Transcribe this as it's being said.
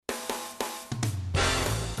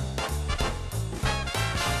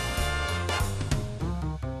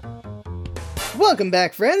Welcome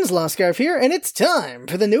back, friends. Lost Scarf here, and it's time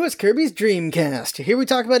for the newest Kirby's Dreamcast. Here we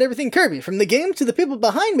talk about everything Kirby, from the game to the people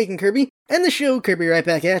behind making Kirby, and the show Kirby right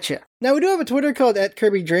back at ya. Now, we do have a Twitter called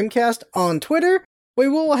 @KirbyDreamcast on Twitter, where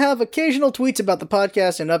we will have occasional tweets about the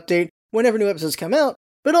podcast and update whenever new episodes come out,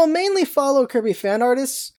 but I'll mainly follow Kirby fan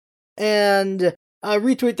artists and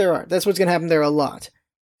retweet their art. That's what's going to happen there a lot.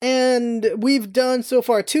 And we've done so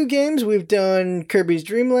far 2 games. We've done Kirby's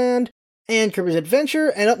Dream Land and Kirby's Adventure,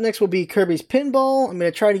 and up next will be Kirby's Pinball. I'm going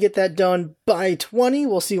to try to get that done by 20.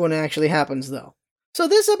 We'll see when it actually happens, though. So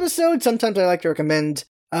this episode, sometimes I like to recommend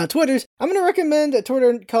Twitters. I'm going to recommend a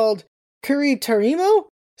Twitter called Kuritarimo.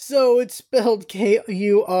 So it's spelled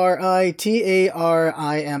Kuritarimo.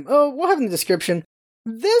 We'll have in the description.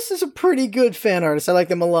 This is a pretty good fan artist. I like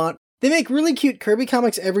them a lot. They make really cute Kirby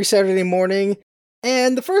comics every Saturday morning.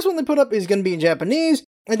 And the first one they put up is going to be in Japanese.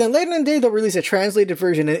 And then later in the day, they'll release a translated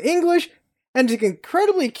version in English. And it's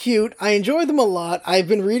incredibly cute. I enjoy them a lot. I've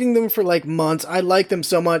been reading them for like months. I like them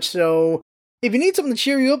so much. So if you need something to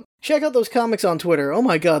cheer you up, check out those comics on Twitter. Oh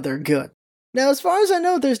my god, they're good. Now, as far as I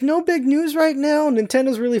know, there's no big news right now.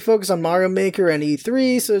 Nintendo's really focused on Mario Maker and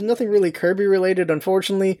E3, so there's nothing really Kirby related,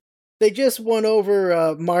 unfortunately. They just won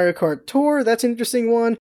over Mario Kart Tour. That's an interesting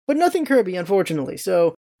one. But nothing Kirby, unfortunately.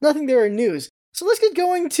 So nothing there in news. So let's get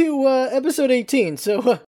going to episode 18.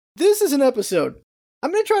 So this is an episode.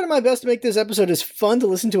 I'm going to try my best to make this episode as fun to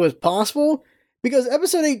listen to as possible, because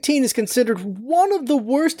episode 18 is considered one of the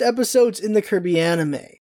worst episodes in the Kirby anime.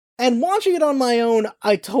 And watching it on my own,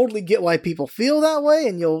 I totally get why people feel that way,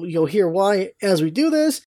 and you'll hear why as we do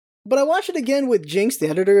this. But I watched it again with Jinx, the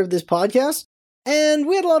editor of this podcast, and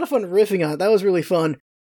we had a lot of fun riffing on it. That was really fun.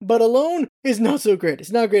 But alone is not so great.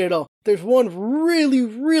 It's not great at all. There's one really,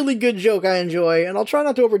 really good joke I enjoy, and I'll try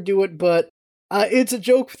not to overdo it, but it's a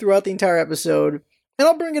joke throughout the entire episode, and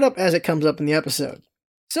I'll bring it up as it comes up in the episode.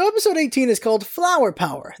 So episode 18 is called Flower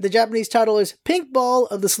Power. The Japanese title is Pink Ball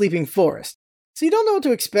of the Sleeping Forest. So you don't know what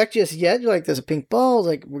to expect just yet. You're like, there's a pink ball,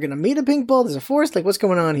 like, we're gonna meet a pink ball, there's a forest, like, what's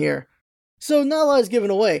going on here? So not a lot is given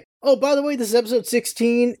away. Oh, by the way, this is episode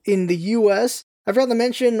 16 in the US. I forgot to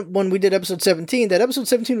mention when we did episode 17 that episode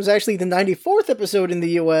 17 was actually the 94th episode in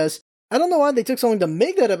the US. I don't know why they took so long to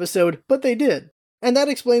make that episode, but they did. And that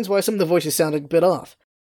explains why some of the voices sounded a bit off.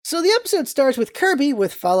 So the episode starts with Kirby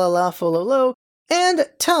with Falala Fololo and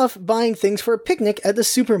Tough buying things for a picnic at the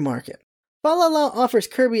supermarket. Falala offers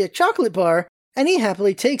Kirby a chocolate bar, and he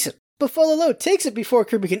happily takes it. But Fololo takes it before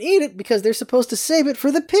Kirby can eat it because they're supposed to save it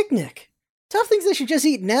for the picnic. Tough thinks they should just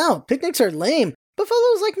eat now. Picnics are lame. But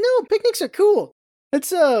Fololo's like, no, picnics are cool.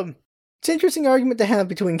 It's an interesting argument to have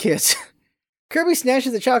between kids. Kirby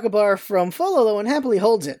snatches the chocolate bar from Fololo and happily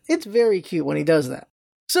holds it. It's very cute when he does that.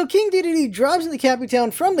 So King Dedede drives into Cappy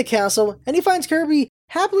Town from the castle, and he finds Kirby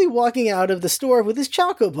happily walking out of the store with his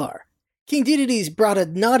choco bar. King Dedede's brought a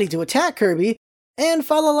Naughty to attack Kirby, and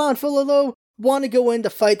Falala and Fololo want to go in to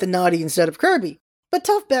fight the Naughty instead of Kirby. But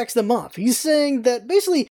Tough backs them off. He's saying that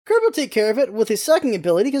basically Kirby will take care of it with his sucking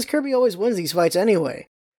ability because Kirby always wins these fights anyway.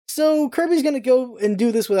 So Kirby's going to go and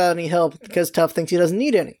do this without any help because Tough thinks he doesn't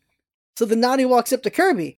need any. So the Naughty walks up to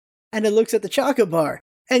Kirby and it looks at the choco bar.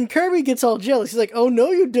 And Kirby gets all jealous. He's like, oh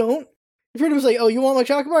no you don't. Freedom's like, oh you want my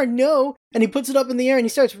choco bar? No. And he puts it up in the air and he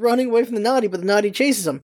starts running away from the Naughty, but the Naughty chases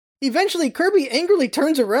him. Eventually Kirby angrily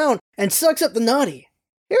turns around and sucks up the Naughty.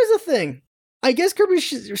 Here's the thing. I guess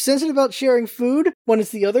Kirby's sensitive about sharing food when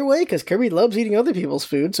it's the other way, because Kirby loves eating other people's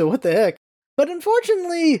food, so what the heck. But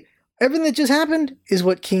unfortunately, everything that just happened is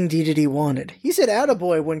what King Dedede wanted. He said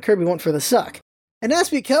attaboy when Kirby went for the suck. And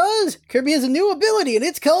that's because Kirby has a new ability, and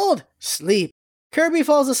it's called Sleep. Kirby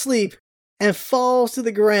falls asleep and falls to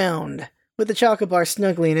the ground with the chocolate bar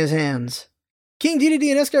snugly in his hands. King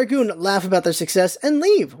Dedede and Escargoon laugh about their success and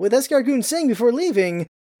leave, with Escargoon saying before leaving,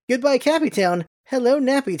 goodbye Cappy Town, hello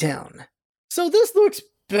Nappy Town. So this looks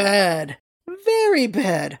bad. Very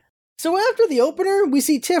bad. So after the opener, we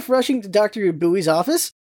see Tiff rushing to Dr. Ubui's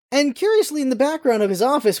office, and curiously in the background of his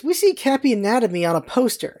office, we see Cappy Anatomy on a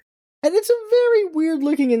poster. And it's a very weird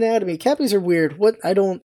looking anatomy. Cappies are weird. I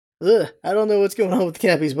don't know what's going on with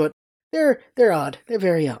Cappies, but they're odd. They're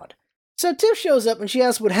very odd. So Tiff shows up and she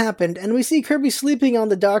asks what happened, and we see Kirby sleeping on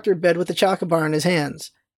the doctor bed with the chocolate bar in his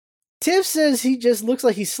hands. Tiff says he just looks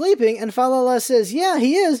like he's sleeping, and Falala says, yeah,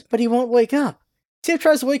 he is, but he won't wake up. Tiff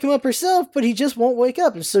tries to wake him up herself, but he just won't wake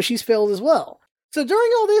up, and so she's failed as well. So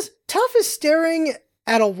during all this, Tough is staring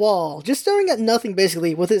at a wall, just staring at nothing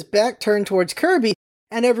basically, with his back turned towards Kirby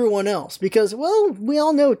and everyone else, because, well, we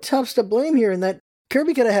all know Tough's to blame here and that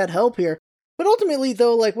Kirby could have had help here. But ultimately,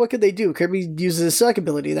 though, like, what could they do? Kirby uses his suck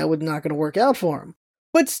ability, that was not going to work out for him.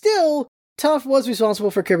 But still, Tough was responsible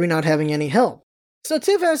for Kirby not having any help. So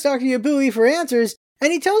Tiff asks Dr. Yabui for answers,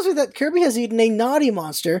 and he tells her that Kirby has eaten a naughty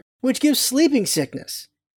monster, which gives sleeping sickness.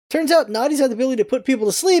 Turns out naughties have the ability to put people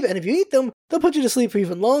to sleep, and if you eat them, they'll put you to sleep for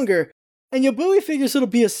even longer. And Yabui figures it'll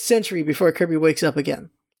be a century before Kirby wakes up again.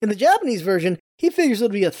 In the Japanese version, he figures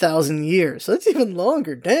it'll be 1,000 years, so that's even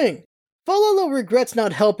longer, dang. Falala regrets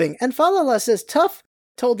not helping, and Falala says Tuff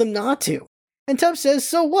told them not to. And Tuff says,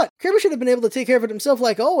 so what? Kirby should have been able to take care of it himself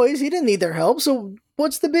like always, he didn't need their help, so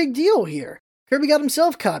what's the big deal here? Kirby got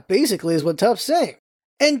himself caught, basically, is what Tuff's saying.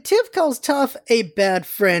 And Tiff calls Tuff a bad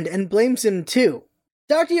friend and blames him too.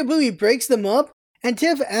 Dr. Yabui breaks them up, and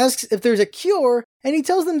Tiff asks if there's a cure, and he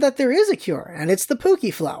tells them that there is a cure, and it's the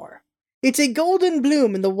Pookie flower. It's a golden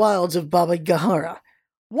bloom in the wilds of Baba Gahara.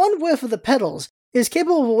 One whiff of the petals is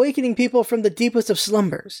capable of awakening people from the deepest of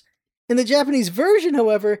slumbers. In the Japanese version,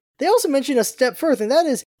 however, they also mention a step further, and that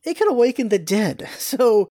is, it can awaken the dead.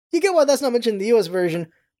 So, you get why that's not mentioned in the US version,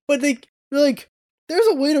 but they're like, there's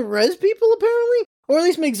a way to res people, apparently? Or at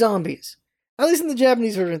least make zombies. At least in the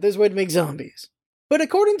Japanese version, there's a way to make zombies. But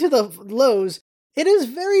according to the Lowe's, it is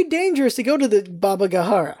very dangerous to go to the Baba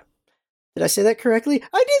Gahara. Did I say that correctly?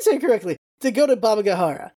 I did say it correctly. To go to Baba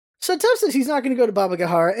Gahara. So Tuff says he's not going to go to Baba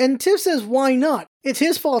Gahara, and Tiff says why not? It's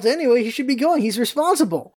his fault anyway, he should be going, he's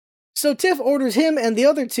responsible. So Tiff orders him and the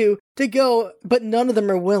other two to go, but none of them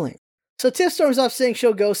are willing. So Tiff storms off saying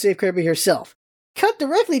she'll go save Kirby herself. Cut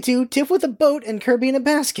directly to Tiff with a boat and Kirby in a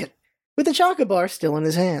basket, with the chocobar still in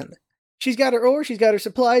his hand. She's got her oar, she's got her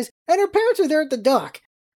supplies, and her parents are there at the dock.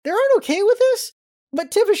 They aren't okay with this,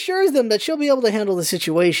 but Tiff assures them that she'll be able to handle the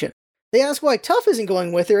situation. They ask why Tuff isn't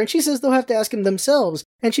going with her, and she says they'll have to ask him themselves,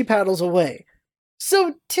 and she paddles away.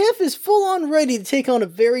 So Tiff is full on ready to take on a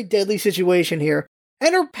very deadly situation here,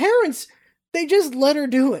 and her parents, they just let her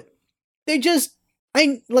do it.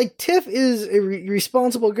 Tiff is a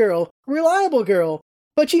responsible girl, reliable girl,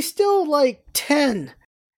 but she's still 10,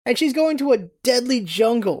 and she's going to a deadly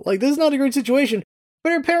jungle. This is not a great situation,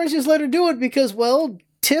 but her parents just let her do it because, well,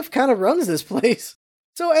 Tiff kind of runs this place.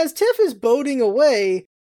 So as Tiff is boating away,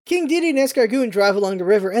 King Dedede and Escargoon drive along the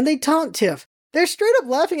river, and they taunt Tiff. They're straight up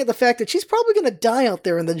laughing at the fact that she's probably going to die out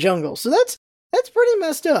there in the jungle, so that's pretty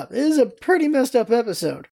messed up. It is a pretty messed up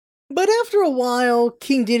episode. But after a while,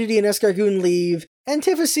 King Dedede and Escargoon leave, and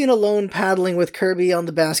Tiff is seen alone paddling with Kirby on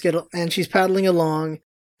the basket, and she's paddling along,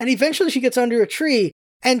 and eventually she gets under a tree,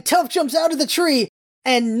 and Tuff jumps out of the tree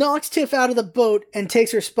and knocks Tiff out of the boat and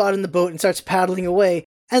takes her spot in the boat and starts paddling away,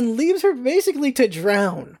 and leaves her basically to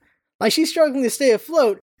drown. She's struggling to stay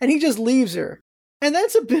afloat, and he just leaves her. And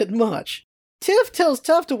that's a bit much. Tiff tells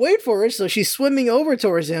Tuff to wait for her, so she's swimming over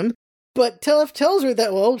towards him, but Tuff tells her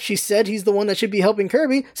that, well, she said he's the one that should be helping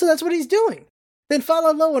Kirby, so that's what he's doing. Then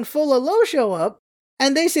Falalo and Folalo show up,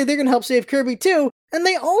 and they say they're going to help save Kirby too, and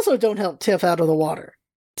they also don't help Tiff out of the water.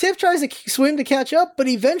 Tiff tries to swim to catch up, but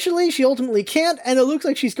eventually she ultimately can't, and it looks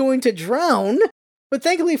like she's going to drown. But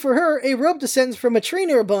thankfully for her, a rope descends from a tree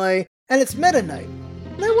nearby, and it's Meta Knight.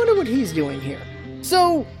 And I wonder what he's doing here.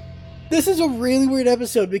 So, this is a really weird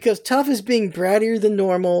episode because Tuff is being brattier than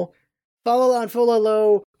normal. Falala and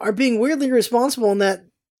Folalo are being weirdly responsible in that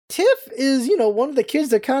Tiff is, one of the kids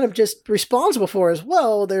they're kind of just responsible for as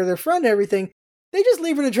well. They're their friend and everything. They just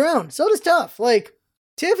leave her to drown. So does Tuff.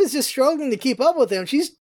 Tiff is just struggling to keep up with him.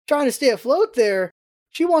 She's trying to stay afloat there.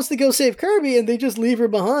 She wants to go save Kirby and they just leave her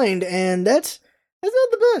behind. And that's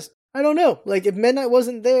not the best. I don't know. If Midnight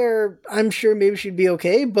wasn't there, I'm sure maybe she'd be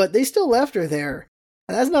okay, but they still left her there.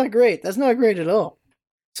 And that's not great. That's not great at all.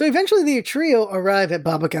 So eventually the trio arrive at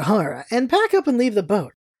Baba Gahara and pack up and leave the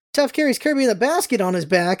boat. Tuff carries Kirby in a basket on his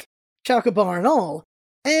back, chocobar and all,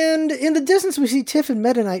 and in the distance we see Tiff and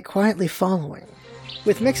Meta Knight quietly following,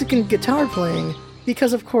 with Mexican guitar playing,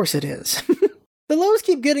 because of course it is. The Lows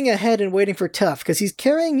keep getting ahead and waiting for Tuff, because he's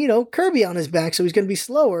carrying, Kirby on his back, so he's going to be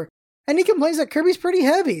slower, and he complains that Kirby's pretty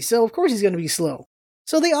heavy, so of course he's going to be slow.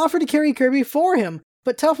 So they offer to carry Kirby for him,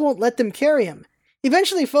 but Tuff won't let them carry him.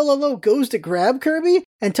 Eventually, Folalo goes to grab Kirby,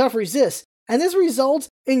 and Tuff resists, and this results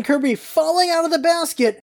in Kirby falling out of the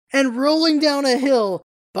basket and rolling down a hill,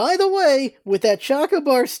 by the way, with that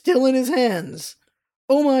chocobar still in his hands.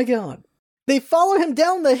 Oh my god. They follow him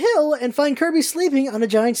down the hill and find Kirby sleeping on a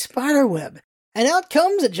giant spider web. And out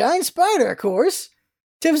comes a giant spider, of course.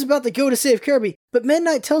 Tiff's about to go to save Kirby, but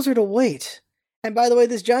Midnight tells her to wait. And by the way,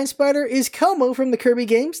 this giant spider is Como from the Kirby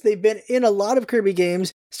games. They've been in a lot of Kirby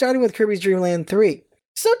games, starting with Kirby's Dream Land 3.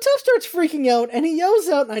 So Tuff starts freaking out, and he yells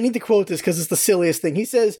out, and I need to quote this because it's the silliest thing. He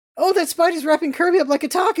says, "Oh, that spider's wrapping Kirby up like a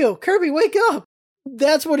taco! Kirby, wake up!"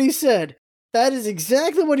 That's what he said. That is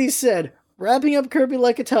exactly what he said. Wrapping up Kirby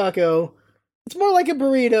like a taco. It's more like a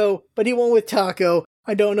burrito, but he went with taco.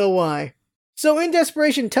 I don't know why. So in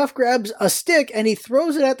desperation, Tough grabs a stick and he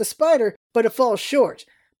throws it at the spider, but it falls short.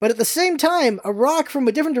 But at the same time, a rock from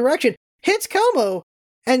a different direction hits Como,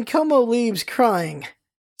 and Como leaves crying.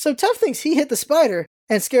 So Tough thinks he hit the spider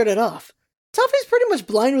and scared it off. Tough is pretty much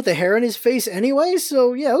blind with the hair in his face anyway,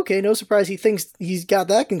 so yeah, okay, no surprise he thinks he's got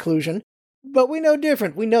that conclusion. But we know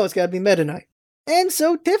different. We know it's gotta be Meta Knight. And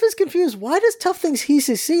so Tiff is confused. Why does Tough thinks he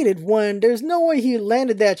succeeded when there's no way he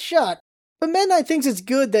landed that shot? But Meta Knight thinks it's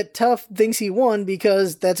good that Tough thinks he won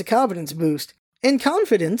because that's a confidence boost. And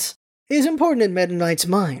confidence is important in Meta Knight's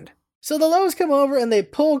mind. So the Lows come over and they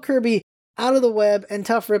pull Kirby out of the web and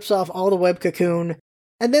Tough rips off all the web cocoon.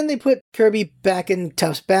 And then they put Kirby back in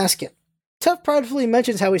Tough's basket. Tough pridefully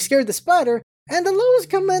mentions how he scared the spider, and the Lows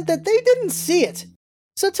comment that they didn't see it.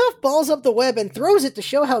 So Tough balls up the web and throws it to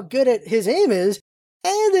show how good at his aim is,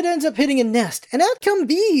 and it ends up hitting a nest, and out come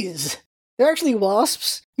bees. They're actually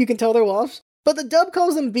wasps. You can tell they're wasps. But the dub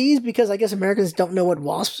calls them bees because I guess Americans don't know what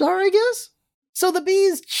wasps are, I guess? So the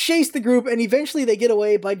bees chase the group, and eventually they get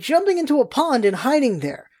away by jumping into a pond and hiding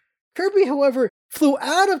there. Kirby, however, flew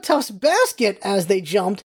out of Tough's basket as they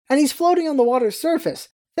jumped, and he's floating on the water's surface.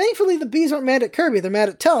 Thankfully, the bees aren't mad at Kirby, they're mad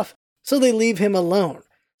at Tough, so they leave him alone.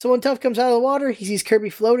 So when Tough comes out of the water, he sees Kirby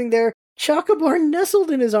floating there, Chocobar nestled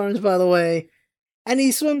in his arms, by the way, and he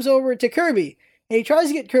swims over to Kirby, and he tries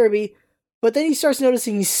to get Kirby, but then he starts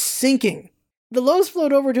noticing he's sinking. The Lows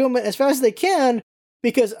float over to him as fast as they can,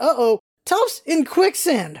 because, Tough's in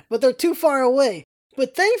quicksand, but they're too far away.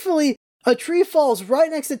 But thankfully, a tree falls right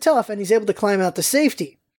next to Tough, and he's able to climb out to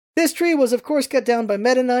safety. This tree was, of course, cut down by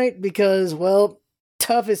Meta Knight, because, well,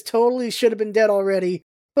 Tough should have been dead already,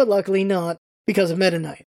 but luckily not, because of Meta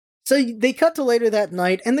Knight. So they cut to later that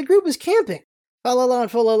night, and the group is camping. Falala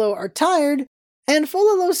and Fololo are tired, and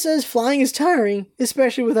Fololo says flying is tiring,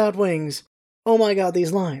 especially without wings. Oh my god,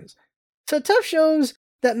 these lines. So Tough shows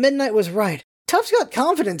that Meta Knight was right. Tough's got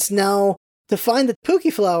confidence now to find the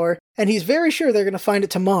Pookie Flower, and he's very sure they're going to find it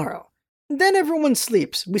tomorrow. Then everyone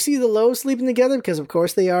sleeps. We see the Lows sleeping together, because of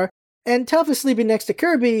course they are, and Tough is sleeping next to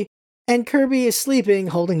Kirby, and Kirby is sleeping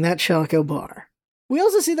holding that Choco Bar. We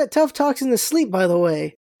also see that Tough talks in his sleep, by the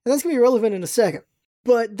way, and that's going to be relevant in a second.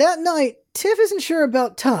 But that night, Tiff isn't sure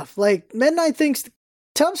about Tough. Like, Meta Knight thinks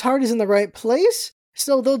Tough's heart is in the right place,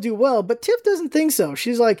 so they'll do well, but Tiff doesn't think so.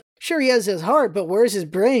 She's like, sure, he has his heart, but where's his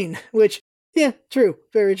brain? Which, yeah, true,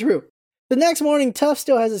 very true. The next morning, Tough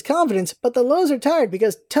still has his confidence, but the Lows are tired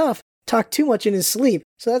because Tough talked too much in his sleep,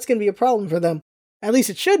 so that's going to be a problem for them. At least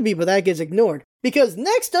it should be, but that gets ignored. Because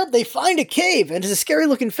next up, they find a cave, and it's a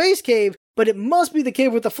scary-looking face cave, but it must be the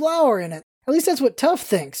cave with the flower in it. At least that's what Tough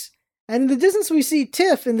thinks. And in the distance, we see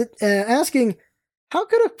Tiff asking, how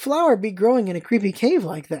could a flower be growing in a creepy cave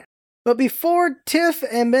like that? But before Tiff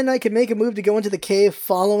and Meta Knight can make a move to go into the cave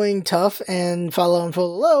following Tough and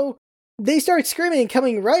Follow, they start screaming and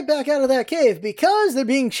coming right back out of that cave because they're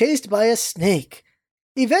being chased by a snake.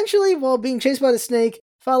 Eventually, while being chased by the snake,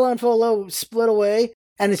 Follow split away,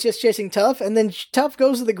 and it's just chasing Tough, and then Tough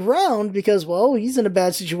goes to the ground because, well, he's in a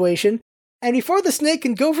bad situation. And before the snake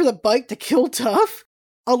can go for the bite to kill Tough,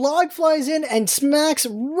 a log flies in and smacks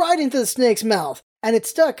right into the snake's mouth. And it's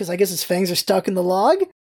stuck, because I guess its fangs are stuck in the log.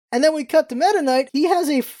 And then we cut to Meta Knight. He has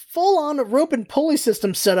a full-on rope and pulley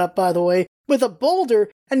system set up, by the way, with a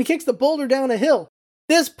boulder, and he kicks the boulder down a hill.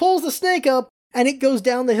 This pulls the snake up, and it goes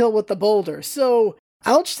down the hill with the boulder. So,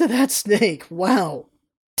 ouch to that snake. Wow.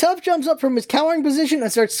 Tough jumps up from his cowering position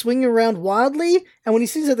and starts swinging around wildly, and when he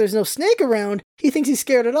sees that there's no snake around, he thinks he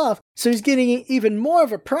scared it off, so he's getting even more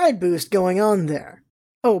of a pride boost going on there.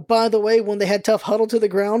 Oh, by the way, when they had Tough huddled to the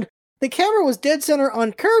ground, the camera was dead center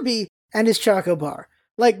on Kirby and his Choco Bar.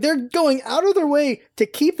 Like, they're going out of their way to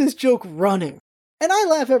keep this joke running. And I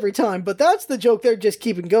laugh every time, but that's the joke they're just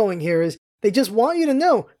keeping going here, is they just want you to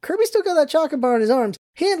know Kirby still got that Choco Bar in his arms.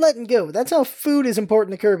 He ain't letting go. That's how food is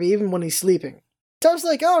important to Kirby, even when he's sleeping. Tough's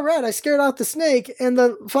like, all right, I scared off the snake, and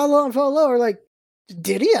the follow are like,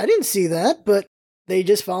 did he? I didn't see that, but they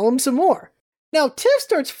just follow him some more. Now, Tiff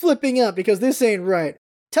starts flipping up because this ain't right.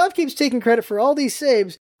 Tough keeps taking credit for all these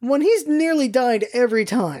saves when he's nearly died every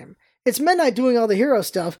time. It's Meta Knight doing all the hero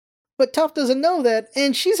stuff, but Tough doesn't know that,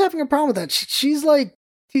 and she's having a problem with that. She's like,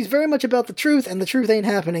 he's very much about the truth, and the truth ain't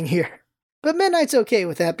happening here. But Meta Knight's okay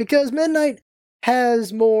with that, because Meta Knight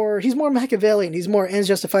he's more Machiavellian, he's more ends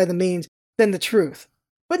justify the means than the truth.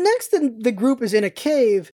 But next, the group is in a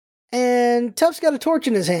cave, and Tough's got a torch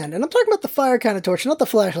in his hand, and I'm talking about the fire kind of torch, not the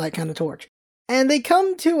flashlight kind of torch. And they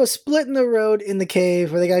come to a split in the road in the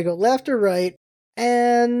cave where they gotta go left or right,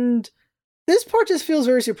 and this part just feels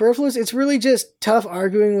very superfluous. It's really just Tough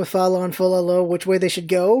arguing with Fala and Fololo which way they should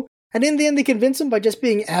go, and in the end they convince him by just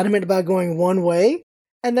being adamant about going one way.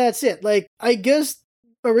 And that's it. Like, I guess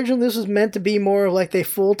originally this was meant to be more of like they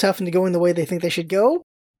fool Tough into going the way they think they should go,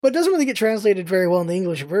 but it doesn't really get translated very well in the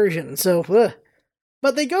English version, so, ugh.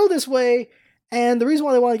 But they go this way, and the reason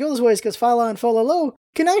why they want to go this way is because Fala and Fololo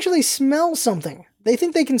can actually smell something. They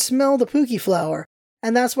think they can smell the Pookie Flower,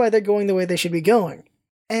 and that's why they're going the way they should be going.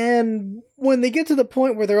 And when they get to the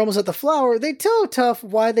point where they're almost at the flower, they tell Tough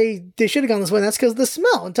why they should have gone this way, and that's because of the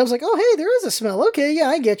smell. And Tough's like, oh, hey, there is a smell. Okay, yeah,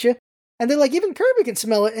 I get you. And they're like, even Kirby can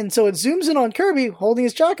smell it, and so it zooms in on Kirby holding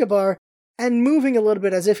his Chocobar and moving a little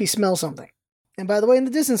bit as if he smells something. And by the way, in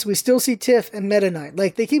the distance, we still see Tiff and Meta Knight.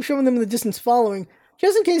 Like, they keep showing them in the distance following,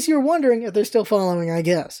 just in case you were wondering if they're still following, I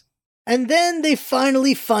guess. And then they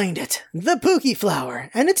finally find it, the Pookie Flower,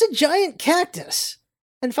 and it's a giant cactus.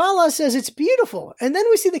 And Fala says it's beautiful, and then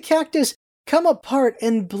we see the cactus come apart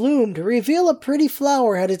and bloom to reveal a pretty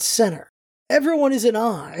flower at its center. Everyone is in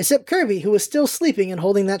awe, except Kirby, who is still sleeping and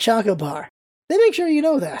holding that Chocobar. They make sure you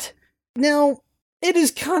know that. Now, it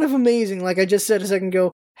is kind of amazing, like I just said a second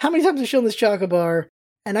ago, how many times they've shown this Chocobar,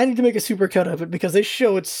 and I need to make a supercut of it because they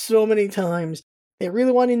show it so many times. They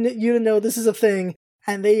really want you to know this is a thing,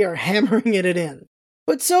 and they are hammering it in.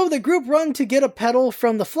 But so the group run to get a petal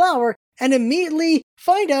from the flower, and immediately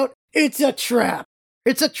find out it's a trap.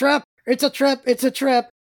 It's a trap, it's a trap, it's a trap.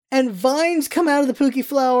 And vines come out of the Pookie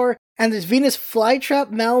Flower, and there's Venus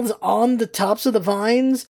flytrap mouths on the tops of the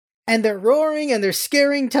vines, and they're roaring, and they're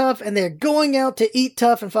scaring Tough, and they're going out to eat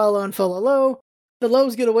Tough and Fala and Fololo. The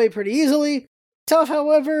Lows get away pretty easily. Tough,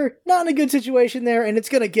 however, not in a good situation there, and it's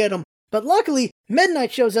gonna get him. But luckily, Meta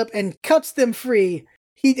Knight shows up and cuts them free.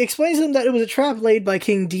 He explains to them that it was a trap laid by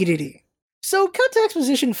King Dedede. So, cut to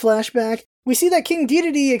exposition flashback, we see that King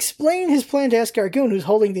Dedede explained his plan to Escargoon, who's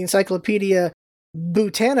holding the Encyclopedia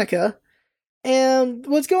Botanica, and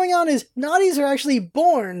what's going on is Naughties are actually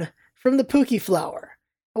born from the Pookie Flower.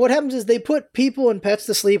 What happens is they put people and pets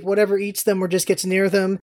to sleep, whatever eats them or just gets near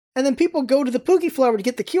them, and then people go to the Pookie Flower to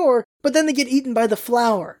get the cure, but then they get eaten by the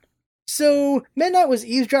flower. So, Meta Knight was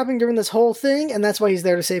eavesdropping during this whole thing, and that's why he's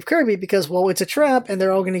there to save Kirby, because, well, it's a trap, and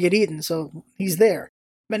they're all going to get eaten, so he's there.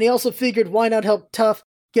 And he also figured why not help Tough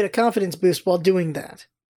get a confidence boost while doing that.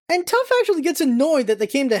 And Tough actually gets annoyed that they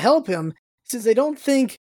came to help him, since they don't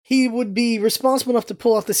think he would be responsible enough to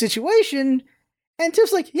pull off the situation, and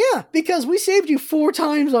Tiff's like, yeah, because we saved you 4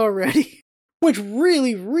 times already, which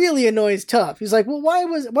really, really annoys Tough. He's like, well, why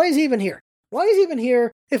is he even here? Why is he even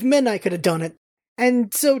here if Meta Knight could have done it?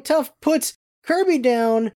 And so Tough puts Kirby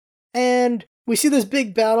down, and we see this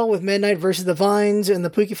big battle with Meta Knight versus the vines and the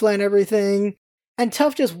Pookie Fly and everything, and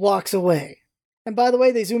Tough just walks away. And by the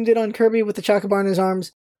way, they zoomed in on Kirby with the Chocobar in his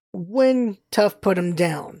arms when Tough put him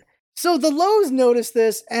down. So the Lows notice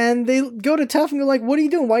this, and they go to Tough and go like, what are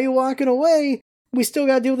you doing? Why are you walking away? We still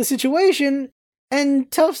gotta deal with the situation.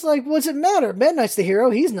 And Tough's like, what's it matter? Meta Knight's the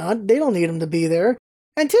hero. He's not. They don't need him to be there.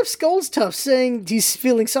 And Tiff scolds Tough, saying he's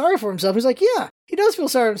feeling sorry for himself. He's like, yeah, he does feel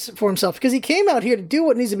sorry for himself, because he came out here to do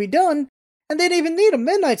what needs to be done, and they didn't even need him.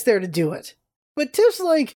 Meta Knight's there to do it. But Tiff's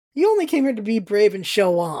like, you only came here to be brave and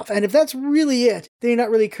show off, and if that's really it, then you're not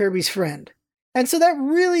really Kirby's friend. And so that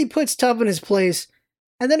really puts Tough in his place,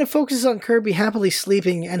 and then it focuses on Kirby happily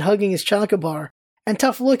sleeping and hugging his Chocobar, and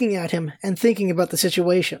Tough looking at him and thinking about the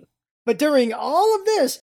situation. But during all of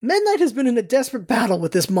this, Meta Knight has been in a desperate battle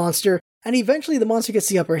with this monster, and eventually the monster gets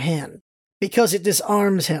the upper hand, because it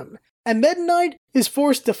disarms him. And Meta Knight is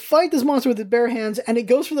forced to fight this monster with his bare hands, and it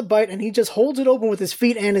goes for the bite, and he just holds it open with his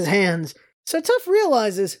feet and his hands. So Tough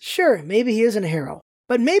realizes, sure, maybe he isn't a hero,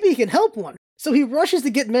 but maybe he can help one. So he rushes to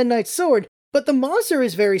get Meta Knight's sword, but the monster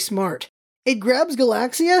is very smart. It grabs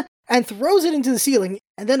Galaxia and throws it into the ceiling,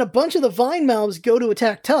 and then a bunch of the vine mouths go to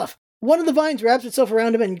attack Tough. One of the vines wraps itself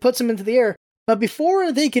around him and puts him into the air, but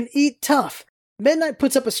before they can eat Tough, Meta Knight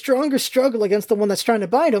puts up a stronger struggle against the one that's trying to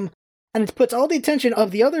bite him, and it puts all the attention of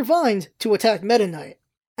the other vines to attack Meta Knight.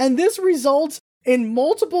 And this results in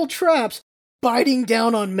multiple traps biting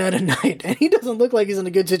down on Meta Knight, and he doesn't look like he's in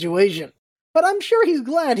a good situation. But I'm sure he's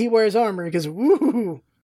glad he wears armor, because woohoo!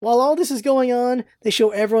 While all this is going on, they show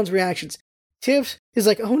everyone's reactions. Tiff is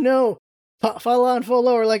like, oh no. Fala and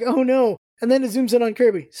Fololo are like, oh no. And then it zooms in on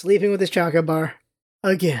Kirby, sleeping with his Chocobar.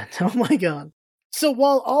 Again. Oh my god. So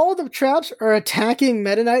while all the traps are attacking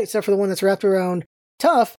Meta Knight, except for the one that's wrapped around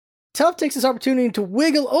Tough, Tough takes this opportunity to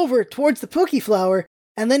wiggle over towards the Pookie Flower,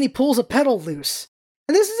 and then he pulls a petal loose.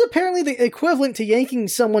 And this is apparently the equivalent to yanking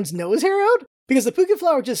someone's nose hair out, because the Pookie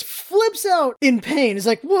Flower just flips out in pain. It's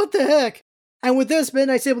like, what the heck? And with this, Meta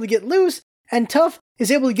Knight's able to get loose, and Tough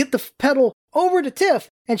is able to get the petal over to Tiff,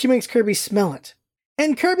 and she makes Kirby smell it.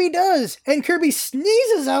 And Kirby does, and Kirby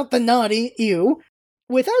sneezes out the naughty, ew,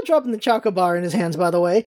 without dropping the Chocobar in his hands, by the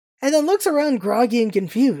way, and then looks around groggy and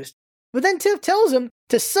confused. But then Tiff tells him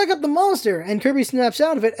to suck up the monster, and Kirby snaps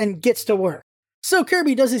out of it and gets to work. So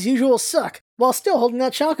Kirby does his usual suck, while still holding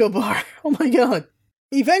that Choco Bar. Oh my god.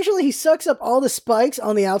 Eventually he sucks up all the spikes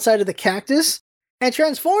on the outside of the cactus, and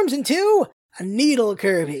transforms into a Needle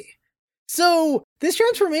Kirby. So this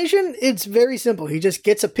transformation, it's very simple. He just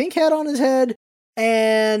gets a pink hat on his head,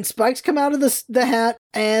 and spikes come out of the hat,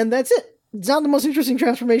 and that's it. It's not the most interesting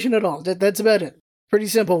transformation at all. That's about it. Pretty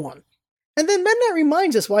simple one. And then Meta Knight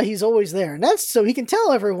reminds us why he's always there, and that's so he can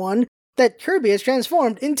tell everyone that Kirby has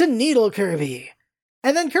transformed into Needle Kirby.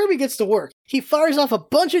 And then Kirby gets to work. He fires off a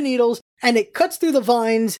bunch of needles, and it cuts through the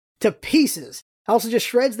vines to pieces. Also just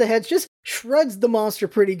shreds the heads, just shreds the monster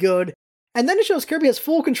pretty good. And then it shows Kirby has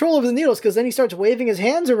full control over the needles, because then he starts waving his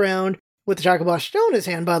hands around, with the Chocobo still in his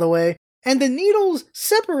hand, by the way, and the needles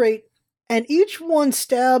separate, and each one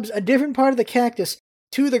stabs a different part of the cactus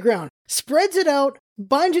to the ground, spreads it out,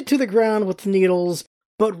 binds it to the ground with the needles,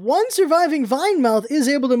 but one surviving vine mouth is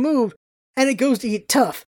able to move, and it goes to eat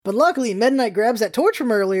Tough. But luckily, Meta Knight grabs that torch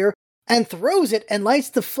from earlier, and throws it and lights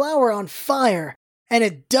the flower on fire, and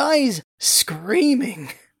it dies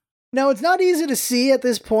screaming. Now, it's not easy to see at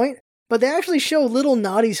this point, but they actually show little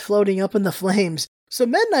Naughties floating up in the flames, so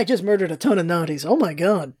Meta Knight just murdered a ton of Naughties. Oh my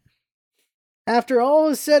god. After all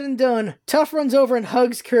is said and done, Tough runs over and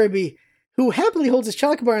hugs Kirby, who happily holds his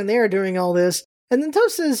Chocobar in the air during all this, and then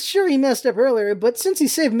Tough says sure he messed up earlier, but since he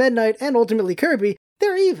saved Meta Knight and ultimately Kirby,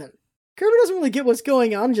 they're even. Kirby doesn't really get what's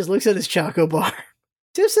going on and just looks at his Chocobar.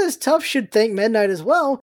 Tiff says Tough should thank Meta Knight as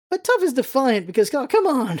well, but Tough is defiant because, oh, come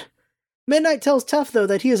on. Meta Knight tells Tough, though,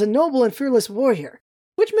 that he is a noble and fearless warrior,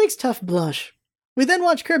 which makes Tough blush. We then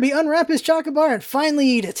watch Kirby unwrap his Chocobar and finally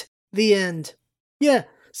eat it. The end. Yeah,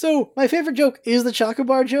 so my favorite joke is the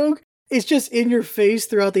Chocobar joke. It's just in your face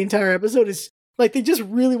throughout the entire episode. It's like they just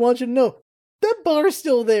really want you to know that bar's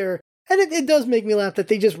still there. And it does make me laugh that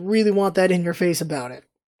they just really want that in your face about it.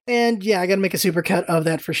 And yeah, I gotta make a supercut of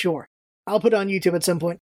that for sure. I'll put it on YouTube at some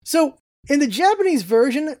point. So, in the Japanese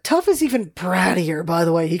version, Tough is even brattier, by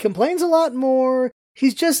the way. He complains a lot more.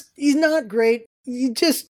 He's not great.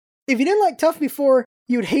 If you didn't like Tough before,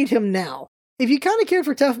 you'd hate him now. If you kind of cared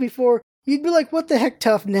for Tough before, you'd be like, what the heck,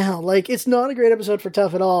 Tough now? Like, it's not a great episode for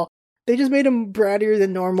Tough at all. They just made him brattier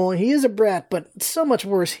than normal. He is a brat, but so much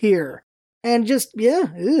worse here. And just, yeah,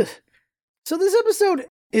 ugh. So this episode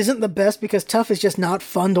isn't the best because Tough is just not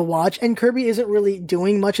fun to watch, and Kirby isn't really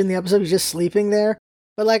doing much in the episode. He's just sleeping there.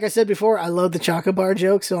 But like I said before, I love the Chocobar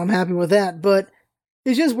joke, so I'm happy with that. But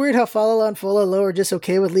it's just weird how Falala and Falalo are just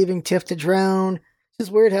okay with leaving Tiff to drown. It's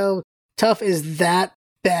just weird how Tough is that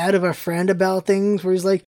bad of a friend about things, where he's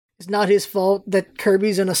like, it's not his fault that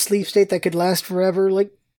Kirby's in a sleep state that could last forever.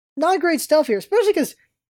 Like, not great stuff here, especially because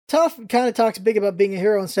Tough kind of talks big about being a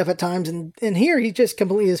hero and stuff at times, and here he just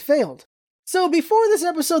completely has failed. So before this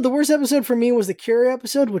episode, the worst episode for me was the Curie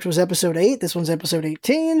episode, which was episode 8. This one's episode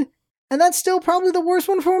 18. And that's still probably the worst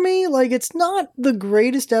one for me. Like, it's not the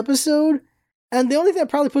greatest episode. And the only thing that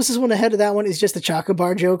probably puts this one ahead of that one is just the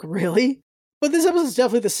Chocobar joke, really. But this episode is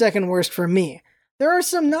definitely the second worst for me. There are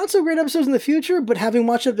some not so great episodes in the future, but having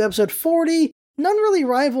watched up to episode 40, none really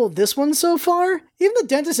rival this one so far. Even the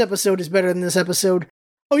dentist episode is better than this episode.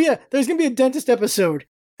 Oh yeah, there's gonna be a dentist episode.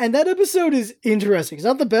 And that episode is interesting. It's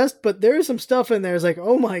not the best, but there is some stuff in there. It's like,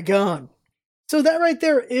 oh my god. So that right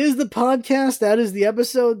there is the podcast. That is the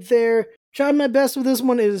episode there. Tried my best with this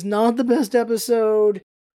one. It is not the best episode,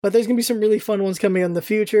 but there's going to be some really fun ones coming in the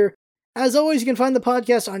future. As always, you can find the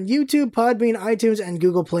podcast on YouTube, Podbean, iTunes, and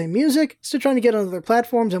Google Play Music. Still trying to get on other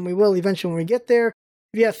platforms, and we will eventually when we get there.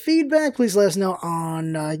 If you have feedback, please let us know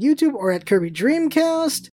on YouTube or at Kirby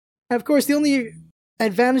Dreamcast. And of course, the only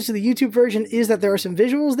advantage to the YouTube version is that there are some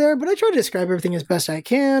visuals there, but I try to describe everything as best I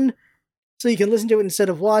can, so you can listen to it instead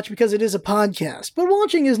of watch, because it is a podcast, but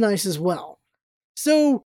watching is nice as well.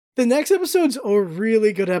 So, the next episode's a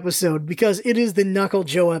really good episode, because it is the Knuckle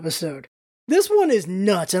Joe episode. This one is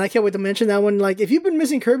nuts, and I can't wait to mention that one. Like, if you've been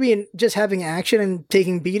missing Kirby and just having action and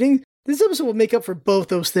taking beating, this episode will make up for both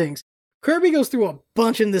those things. Kirby goes through a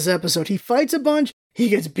bunch in this episode. He fights a bunch, he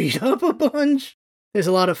gets beat up a bunch, there's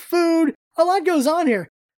a lot of food, a lot goes on here,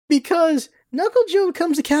 because Knuckle Joe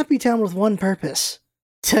comes to Cappy Town with one purpose: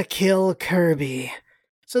 to kill Kirby.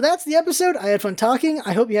 So that's the episode. I had fun talking.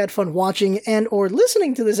 I hope you had fun watching and or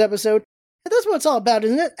listening to this episode. And that's what it's all about,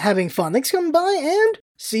 isn't it? Having fun. Thanks for coming by, and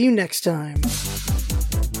see you next time.